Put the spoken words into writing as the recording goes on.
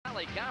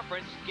Valley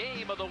Conference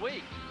Game of the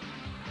Week.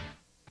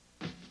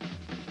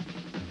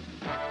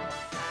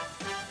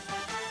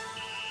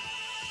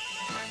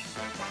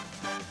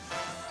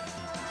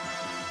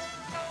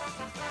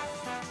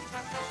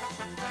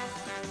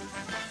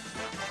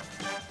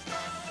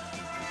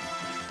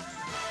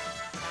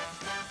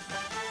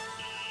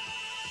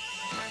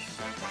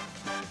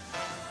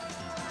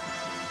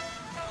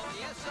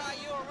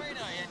 SIU Arena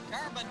in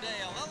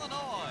Carbondale,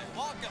 Illinois.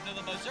 Welcome to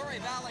the Missouri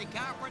Valley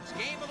Conference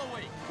Game of the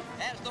Week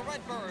as the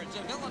Redbirds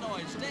of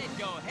Illinois State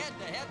go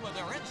head-to-head with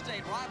their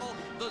in-state rival,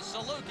 the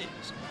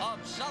Salukis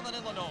of Southern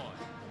Illinois.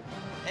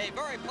 A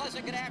very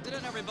pleasant good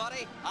afternoon,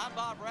 everybody. I'm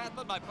Bob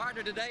Rathman. My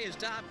partner today is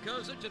Tom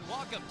Kozich, and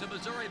welcome to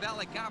Missouri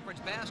Valley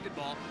Conference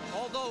basketball.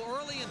 Although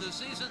early in the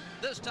season,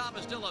 this time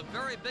is still a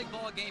very big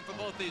ball game for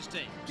both these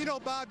teams. You know,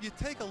 Bob, you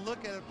take a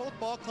look at it. Both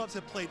ball clubs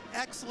have played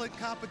excellent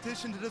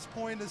competition to this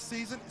point in the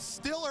season.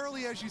 Still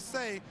early, as you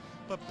say,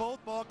 but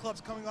both ball clubs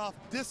coming off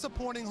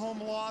disappointing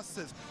home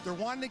losses. They're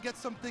wanting to get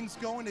some things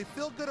going. They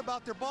feel good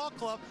about their ball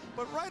club,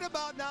 but right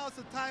about now is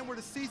the time where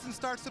the season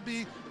starts to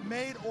be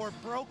made or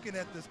broken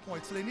at this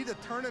point. So they need to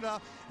turn it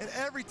up, and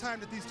every time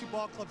that these two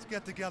ball clubs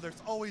get together,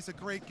 it's always a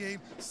great game.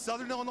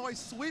 Southern Illinois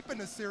sweeping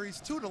the series,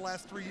 too, the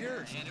last 3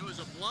 years. And it was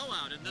a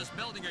blowout in this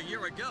building a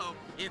year ago.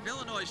 If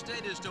Illinois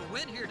State is to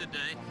win here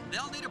today,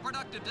 they'll need a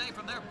productive day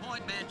from their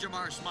point man,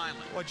 Jamar Smiley.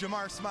 Well,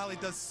 Jamar Smiley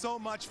does so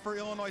much for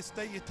Illinois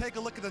State. You take a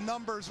look at the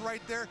numbers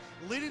right there,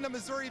 leading the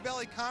Missouri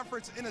Valley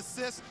Conference in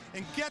assists.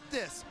 And get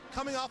this,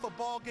 coming off a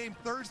ball game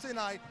Thursday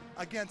night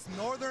against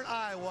Northern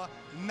Iowa,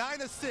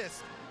 9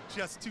 assists,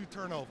 just 2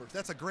 turnovers.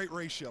 That's a great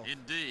ratio.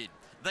 Indeed.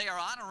 They are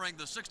honoring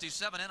the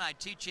 67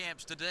 NIT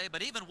champs today,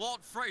 but even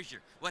Walt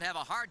Frazier would have a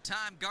hard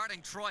time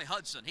guarding Troy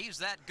Hudson. He's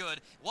that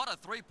good. What a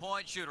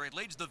three-point shooter. He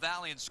leads the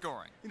Valley in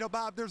scoring. You know,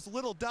 Bob, there's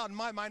little doubt in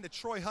my mind that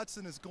Troy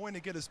Hudson is going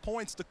to get his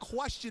points. The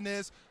question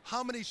is,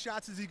 how many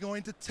shots is he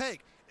going to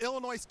take?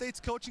 Illinois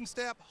State's coaching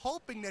staff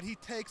hoping that he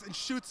takes and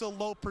shoots a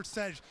low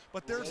percentage.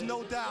 But there's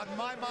no doubt in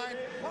my mind,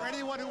 or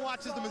anyone who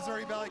watches the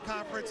Missouri Valley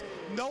Conference,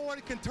 no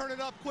one can turn it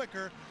up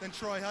quicker than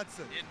Troy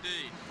Hudson.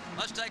 Indeed.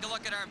 Let's take a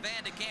look at our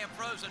Van de Kamp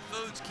Frozen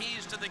Foods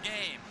keys to the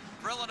game.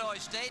 For Illinois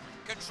State,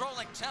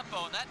 controlling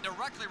tempo, and that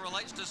directly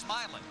relates to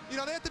Smiley. You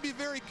know, they have to be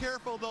very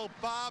careful, though,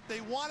 Bob.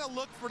 They want to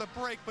look for the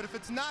break, but if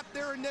it's not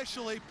there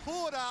initially,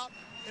 pull it out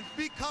and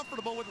be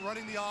comfortable with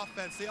running the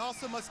offense. They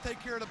also must take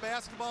care of the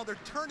basketball. They're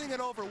turning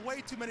it over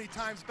way too many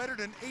times, better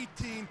than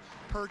 18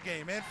 per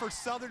game. And for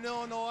Southern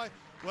Illinois,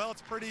 well,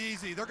 it's pretty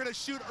easy. They're going to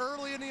shoot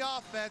early in the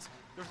offense.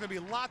 There's going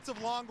to be lots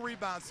of long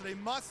rebounds, so they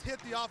must hit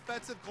the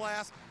offensive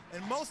glass,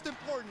 and most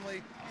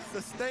importantly,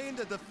 sustain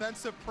the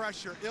defensive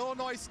pressure.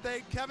 Illinois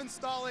State, Kevin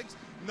Stallings,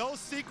 no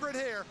secret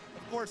here.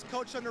 Of course,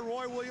 coach under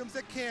Roy Williams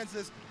at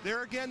Kansas.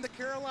 There again, the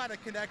Carolina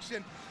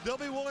connection. They'll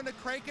be willing to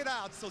crank it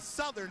out, so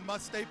Southern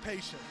must stay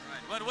patient.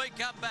 Right. When we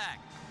come back,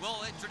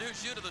 we'll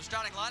introduce you to the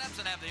starting lineups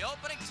and have the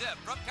opening tip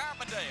from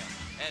Carbondale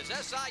as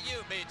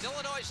SIU meets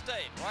Illinois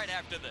State right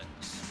after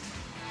this.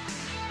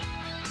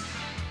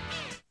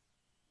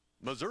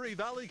 Missouri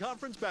Valley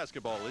Conference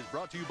basketball is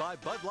brought to you by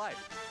Bud Light.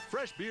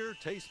 Fresh beer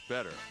tastes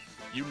better.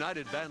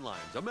 United Van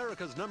Lines,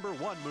 America's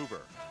 #1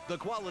 mover. The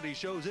quality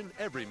shows in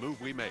every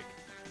move we make.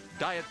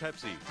 Diet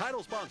Pepsi,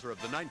 title sponsor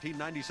of the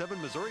 1997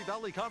 Missouri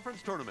Valley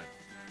Conference Tournament.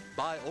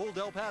 By Old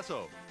El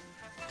Paso.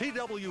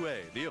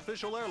 TWA, the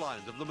official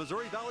airlines of the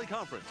Missouri Valley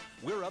Conference.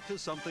 We're up to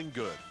something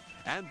good.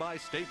 And by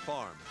State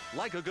Farm.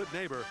 Like a good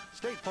neighbor,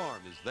 State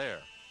Farm is there.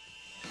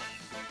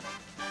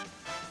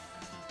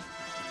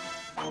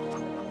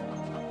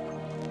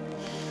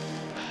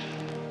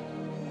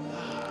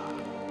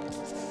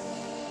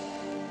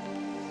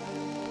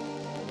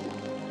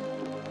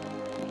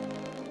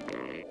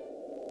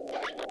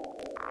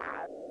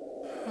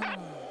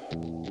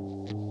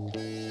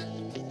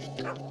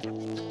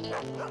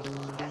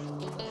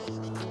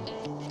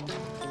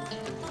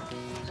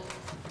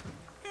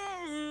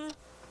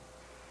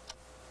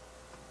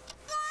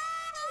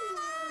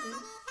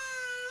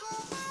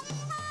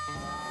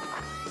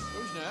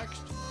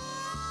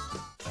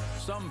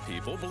 Some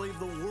people believe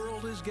the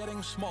world is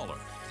getting smaller.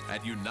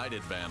 At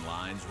United Van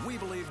Lines, we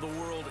believe the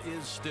world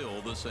is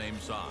still the same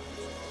size.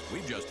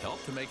 We just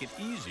help to make it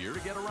easier to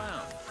get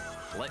around.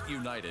 Let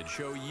United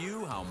show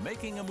you how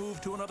making a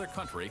move to another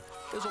country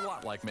is a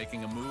lot like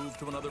making a move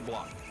to another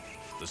block.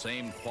 The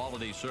same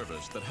quality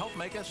service that helped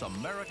make us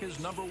America's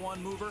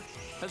 #1 mover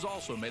has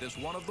also made us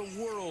one of the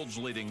world's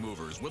leading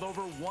movers with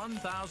over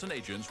 1,000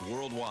 agents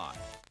worldwide.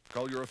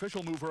 Call your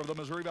official mover of the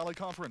Missouri Valley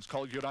Conference.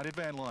 Call United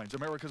Van Lines,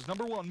 America's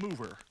 #1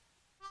 mover.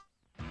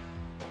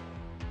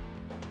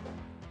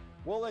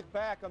 We'll look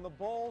back on the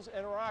Bulls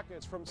and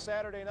Rockets from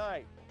Saturday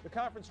night, the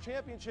conference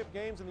championship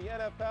games in the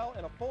NFL,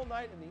 and a full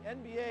night in the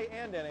NBA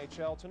and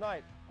NHL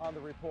tonight on The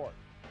Report.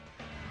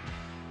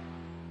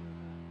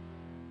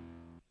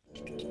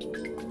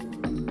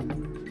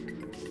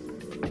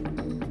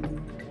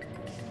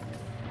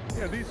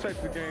 Yeah, these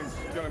types of games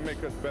are going to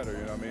make us better, you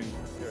know what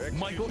I mean?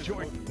 Michael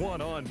Jordan,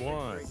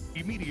 one-on-one,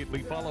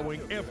 immediately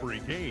following every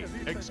game,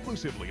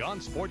 exclusively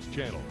on Sports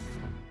Channel.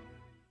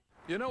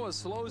 You know, a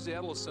Solozzi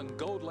Edelson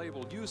gold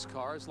labeled used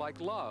car is like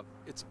love.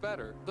 It's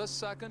better the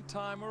second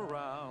time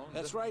around.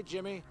 That's right,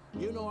 Jimmy.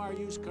 You know our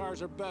used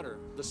cars are better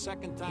the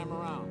second time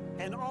around.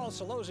 And all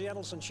Solozzi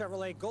Edelson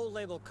Chevrolet gold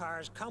label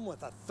cars come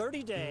with a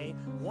 30-day,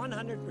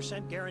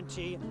 100%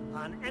 guarantee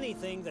on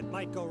anything that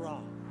might go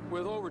wrong.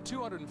 With over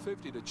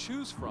 250 to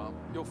choose from,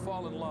 you'll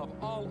fall in love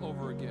all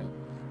over again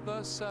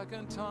the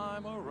second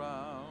time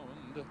around.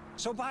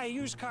 So buy a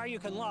used car you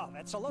can love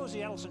at Solozzi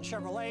Edelson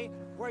Chevrolet,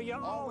 where you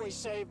always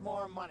save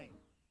more money.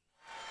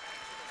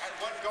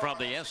 From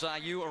the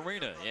SIU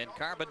Arena in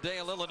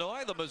Carbondale,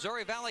 Illinois, the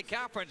Missouri Valley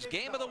Conference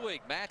Game of the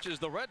Week matches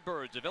the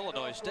Redbirds of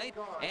Illinois State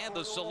and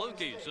the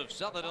Salukis of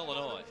Southern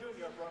Illinois.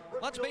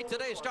 Let's meet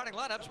today's starting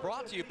lineups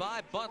brought to you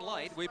by Bud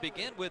Light. We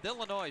begin with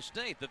Illinois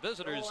State. The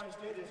visitors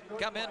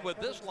come in with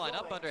this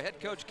lineup under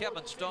head coach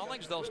Kevin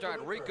Stallings. They'll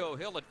start Rico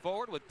Hill at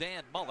forward with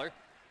Dan Muller.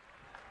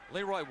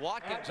 Leroy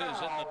Watkins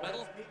is in the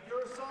middle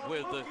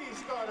with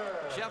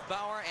Jeff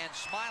Bauer and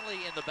Smiley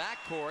in the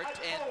backcourt.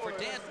 And for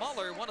Dan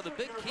Muller, one of the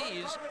big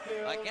keys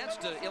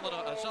against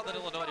Southern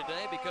Illinois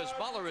today, because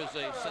Muller is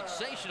a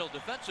sensational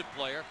defensive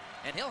player,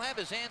 and he'll have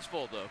his hands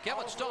full, though.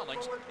 Kevin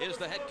Stallings is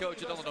the head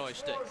coach at Illinois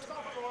State.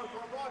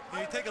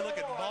 You take a look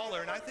at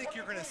Muller, and I think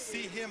you're going to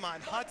see him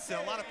on Hudson.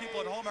 A lot of people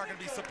at home are going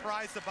to be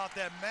surprised about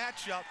that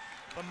matchup.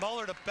 But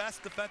Muller, the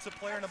best defensive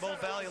player in the Bow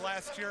Valley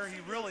last year, he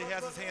really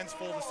has his hands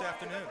full this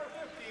afternoon.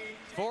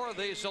 For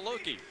the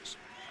Salukis,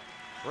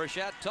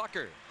 Rashad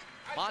Tucker,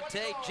 Monte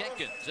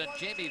Jenkins, and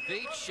Jamie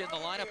Veach in the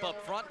lineup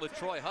up front with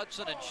Troy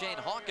Hudson and Shane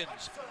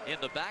Hawkins in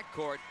the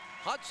backcourt.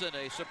 Hudson,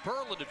 a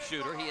superlative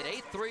shooter. He had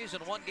 8 threes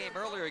in one game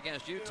earlier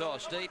against Utah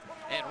State,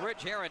 and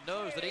Rich Herron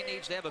knows that he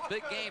needs to have a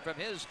big game from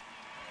his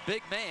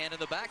big man in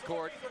the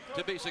backcourt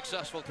to be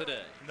successful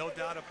today. No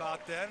doubt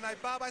about that.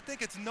 And Bob, I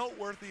think it's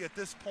noteworthy at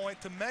this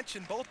point to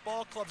mention both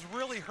ball clubs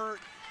really hurt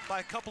by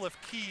a couple of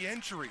key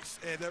injuries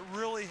that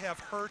really have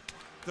hurt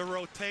the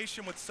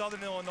rotation with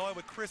Southern Illinois,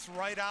 with Chris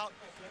Wright out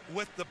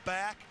with the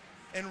back.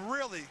 And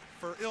really,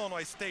 for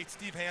Illinois State,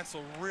 Steve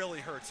Hansel really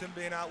hurts, him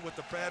being out with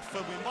the bad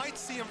foot. We might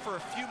see him for a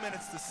few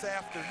minutes this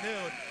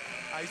afternoon.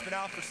 He's been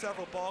out for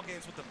several ball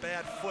games with a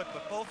bad foot,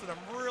 but both of them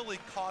really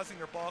causing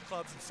their ball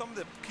clubs and some of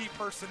the key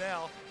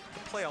personnel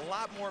to play a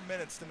lot more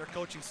minutes than their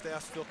coaching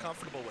staffs feel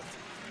comfortable with.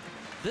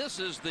 This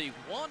is the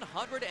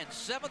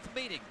 107th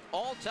meeting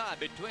all time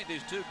between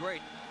these two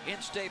great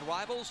in-state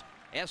rivals.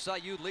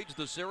 SIU leads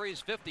the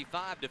series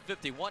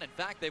 55-51. In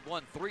fact, they've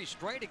won 3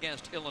 straight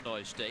against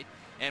Illinois State.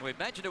 And we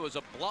mentioned it was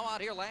a blowout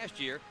here last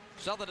year.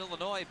 Southern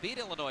Illinois beat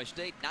Illinois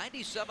State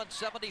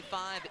 97-75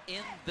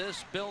 in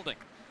this building.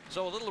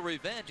 So a little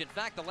revenge. In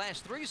fact, the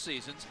last 3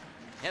 seasons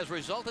has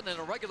resulted in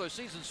a regular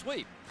season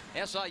sweep.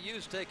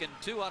 SIU's taken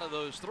 2 out of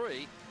those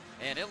 3,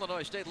 and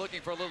Illinois State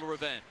looking for a little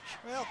revenge.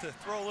 Well, to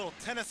throw a little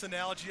tennis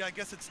analogy, I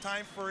guess it's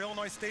time for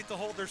Illinois State to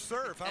hold their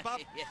serve. How about?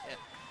 Yeah.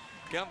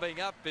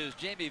 Coming up is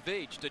Jamie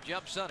Veach to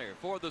jump center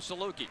for the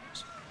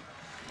Salukis.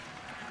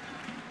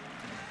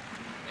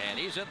 And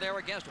he's in there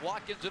against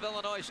Watkins of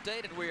Illinois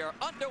State, and we are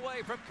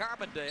underway from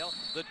Carbondale.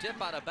 The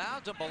tip out of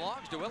bounds and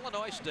belongs to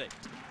Illinois State.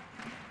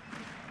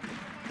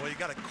 Well, you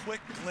got a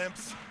quick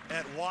glimpse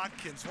at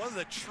Watkins, one of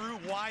the true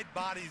wide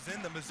bodies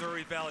in the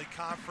Missouri Valley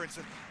Conference,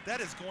 and that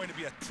is going to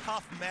be a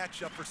tough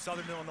matchup for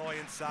Southern Illinois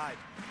inside.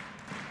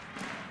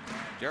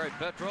 Jared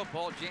Petro,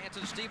 Paul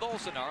Jansen, Steve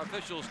Olson, our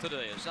officials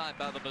today, assigned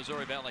by the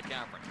Missouri Valley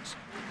Conference.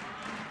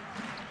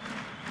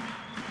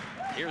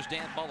 Here's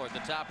Dan Muller at the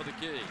top of the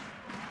key.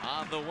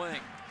 On the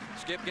wing.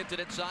 Skip gets it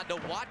inside to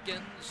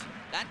Watkins.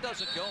 That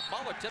doesn't go.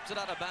 Muller tips it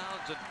out of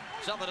bounds, and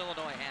Southern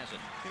Illinois has it.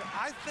 You know,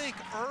 I think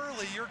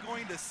early you're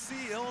going to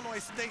see Illinois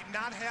State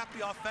not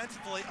happy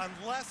offensively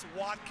unless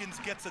Watkins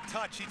gets a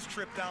touch each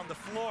trip down the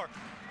floor.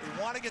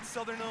 They want to get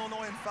Southern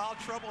Illinois in foul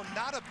trouble.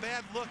 Not a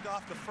bad look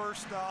off the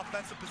first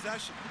offensive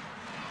possession.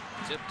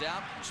 Tipped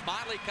out.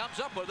 Smiley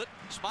comes up with it.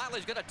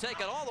 Smiley's going to take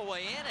it all the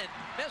way in and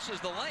misses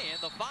the lay-in.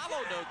 The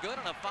follow no good,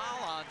 and a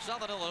foul on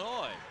Southern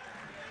Illinois.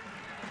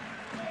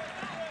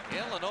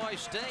 Illinois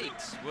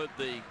State with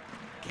the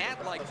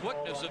cat-like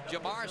quickness of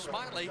Jamar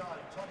Smiley,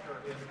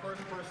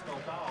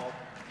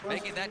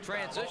 making that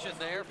transition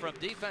there from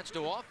defense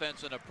to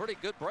offense, and a pretty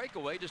good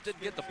breakaway, just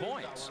didn't get the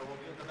points.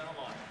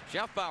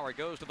 Jeff Bauer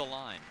goes to the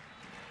line.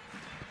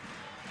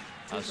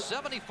 A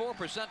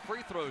 74%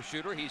 free throw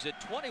shooter. He's hit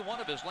 21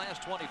 of his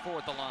last 24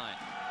 at the line.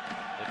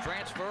 The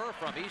transfer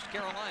from East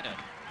Carolina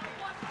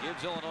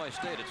gives Illinois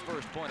State its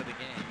first point of the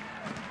game.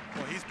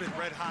 Well, he's been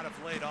red hot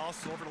of late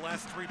also. Over the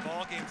last 3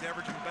 ball games,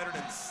 averaging better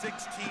than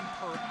 16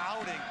 per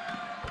outing.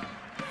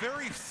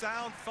 Very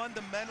sound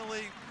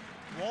fundamentally.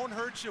 Won't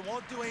hurt you,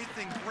 won't do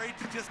anything great.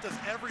 He just does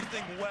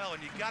everything well,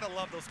 and you got to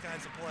love those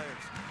kinds of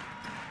players.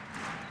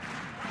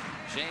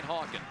 Shane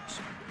Hawkins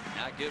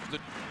now gives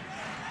it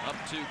up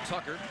to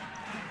Tucker.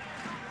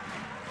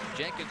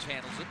 Jenkins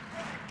handles it.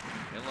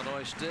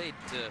 Illinois State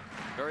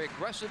very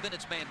aggressive in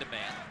its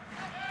man-to-man.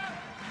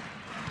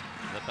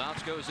 The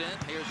bounce goes in.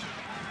 Here's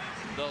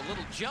the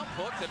little jump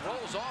hook that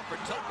rolls off for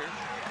Tucker.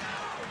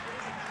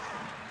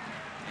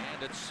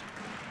 And it's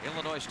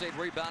Illinois State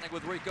rebounding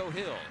with Rico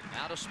Hill.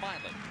 Now to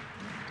Smiley.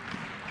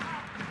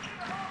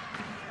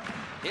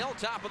 Hill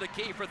top of the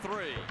key for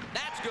three.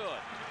 That's good.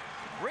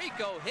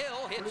 Rico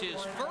Hill hits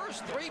his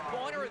first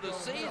three-pointer of the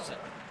season.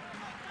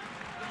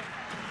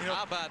 You know,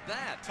 how about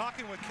that?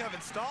 Talking with Kevin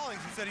Stallings,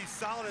 he said he's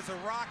solid as a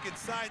rock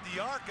inside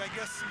the arc. I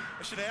guess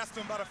I should have asked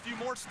him about a few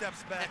more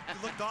steps back.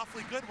 He looked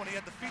awfully good when he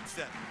had the feet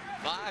set.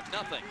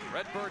 5-0.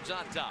 Redbirds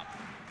on top.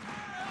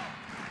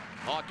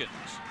 Hawkins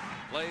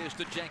plays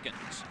to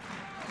Jenkins.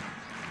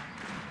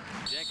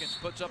 Jenkins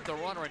puts up the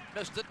runner and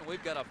missed it, and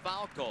we've got a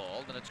foul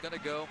called, and it's going to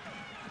go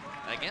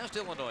against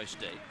Illinois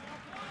State.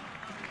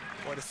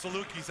 Boy, the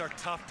Salukis are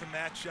tough to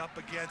match up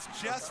against,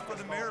 just for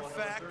the mere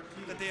fact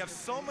that they have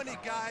so many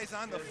guys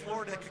on the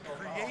floor that can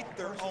create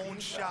their own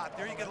shot.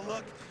 There you get a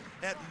look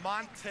at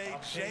Monte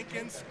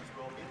Jenkins,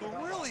 who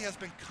really has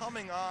been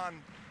coming on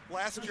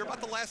last year.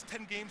 About the last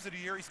 10 games of the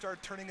year, he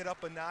started turning it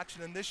up a notch,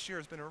 and then this year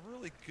has been a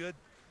really good,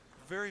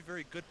 very,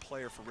 very good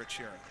player for Rich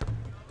Herring.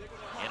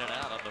 In and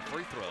out on the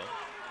free throw.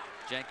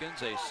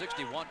 Jenkins, a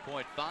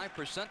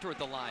 61.5%er at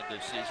the line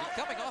this season,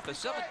 coming off a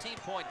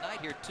 17-point night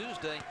here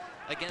Tuesday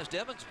against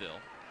Evansville.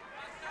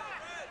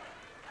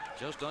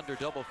 Just under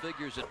double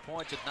figures in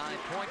points at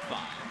 9.5.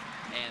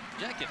 And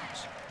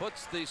Jenkins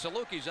puts the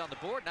Salukis on the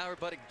board. Now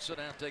everybody can sit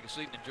down, take a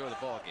seat, and enjoy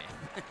the ball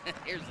game.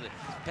 Here's the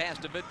pass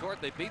to midcourt.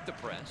 They beat the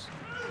press.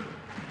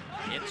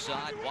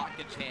 Inside,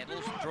 Watkins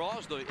handles,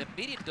 draws the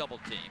immediate double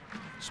team.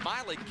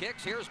 Smiley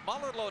kicks. Here's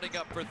Muller loading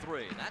up for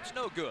three. That's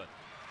no good.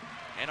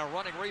 And a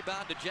running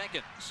rebound to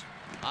Jenkins.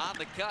 On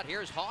the cut,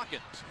 here's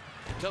Hawkins.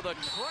 To the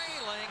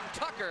trailing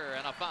Tucker,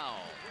 and a foul.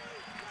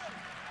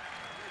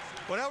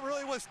 Well, that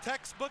really was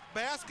textbook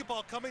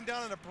basketball coming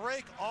down in a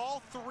break.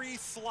 All three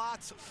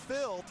slots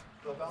filled.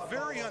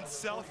 Very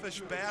unselfish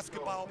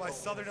basketball by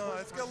Southern Illinois.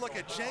 Let's get a look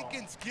at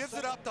Jenkins. Gives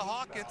it up to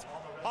Hawkins.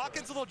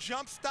 Hawkins, a little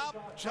jump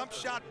stop, jump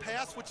shot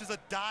pass, which is a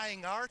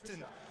dying art.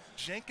 And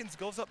Jenkins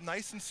goes up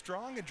nice and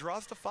strong and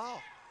draws the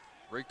foul.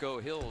 Rico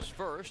Hill's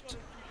first.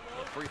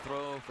 The free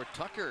throw for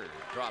Tucker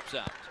drops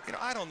out. You know,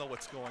 I don't know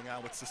what's going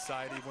on with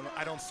society when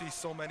I don't see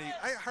so many.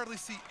 I hardly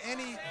see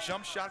any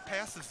jump shot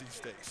passes these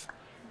days.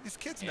 These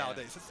kids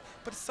nowadays,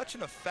 but it's such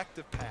an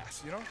effective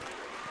pass, you know?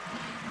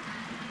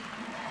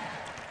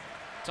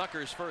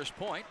 Tucker's first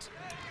point,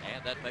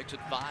 and that makes it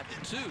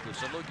 5-2. The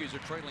Salukis are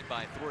trailing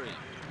by 3. A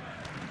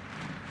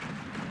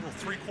little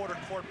three-quarter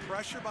court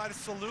pressure by the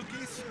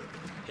Salukis.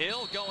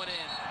 Hill going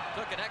in,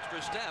 took an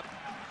extra step.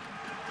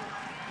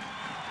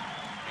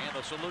 And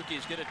the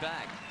Salukis get it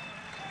back.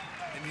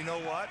 And you know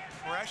what?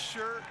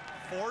 Pressure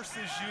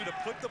forces you to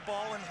put the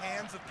ball in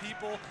hands of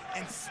people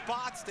in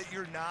spots that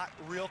you're not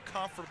real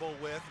comfortable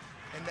with.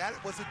 And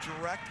that was a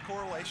direct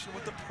correlation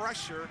with the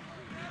pressure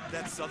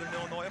that Southern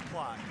Illinois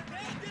applied.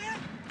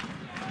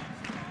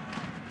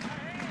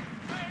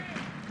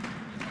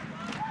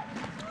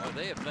 Well,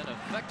 they have been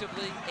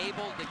effectively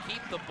able to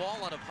keep the ball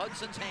out of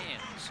Hudson's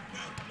hands.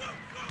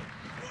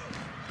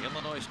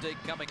 Illinois State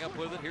coming up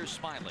with it. Here's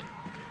Smiley.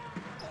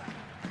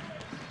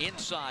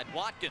 Inside,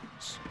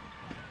 Watkins.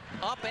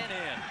 Up and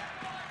in.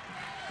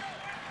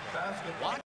 Watkins